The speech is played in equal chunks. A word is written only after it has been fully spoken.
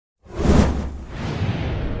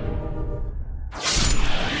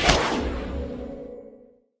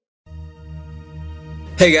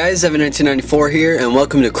Hey guys, evan1994 here, and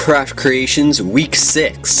welcome to Craft Creations Week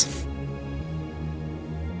 6.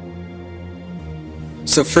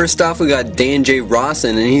 So first off, we got Dan J.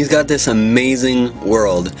 Rawson, and he's got this amazing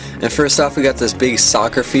world. And first off, we got this big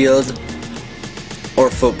soccer field,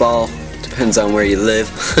 or football, depends on where you live.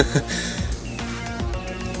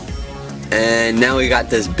 And now we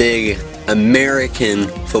got this big American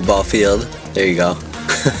football field. There you go.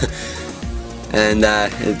 And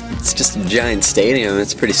it's just a giant stadium.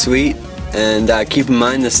 It's pretty sweet. And keep in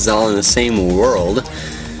mind, this is all in the same world,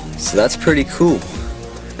 so that's pretty cool.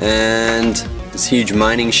 And this huge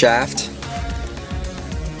mining shaft,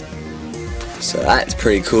 so that's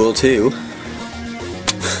pretty cool too.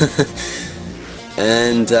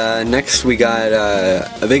 And next we got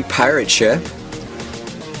a big pirate ship,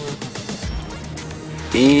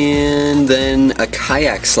 and then a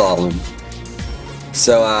kayak slalom.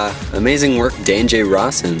 So amazing work, Dan J.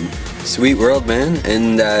 Rawson. Sweet world, man.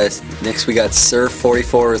 And next we got Sir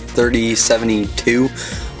 443072.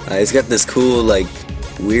 He's got this cool, like,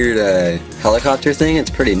 weird helicopter thing. It's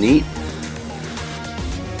pretty neat.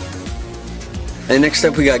 And next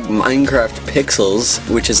up we got Minecraft Pixels,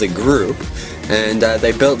 which is a group, and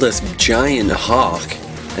they built this giant hawk,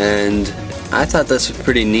 and I thought this was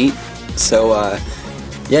pretty neat. So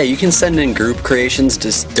yeah, you can send in group creations,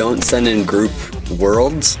 just don't send in group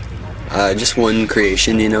worlds. Just one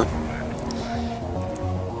creation, you know.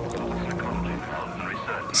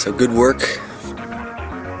 So good work.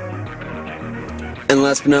 And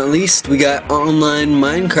last but not least, we got Online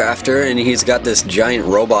Minecrafter, and he's got this giant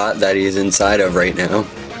robot that he's inside of right now.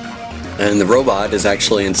 And the robot is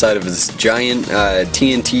actually inside of this giant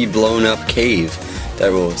TNT blown up cave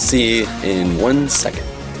that we'll see in 1 second.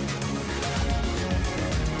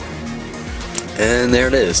 And there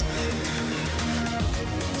it is.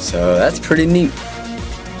 So that's pretty neat.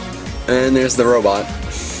 And there's the robot.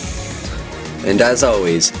 And as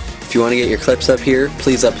always, if you want to get your clips up here,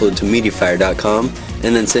 please upload to mediafire.com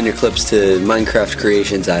and then send your clips to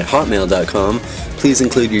minecraftcreations@hotmail.com. Please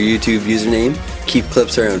include your YouTube username. Keep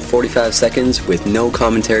clips around 45 seconds with no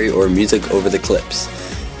commentary or music over the clips.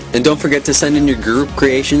 And don't forget to send in your group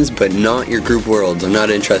creations, but not your group worlds. I'm not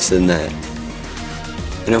interested in that.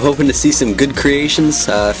 And I'm hoping to see some good creations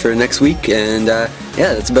for next week, and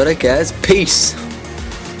yeah, that's about it, guys. Peace!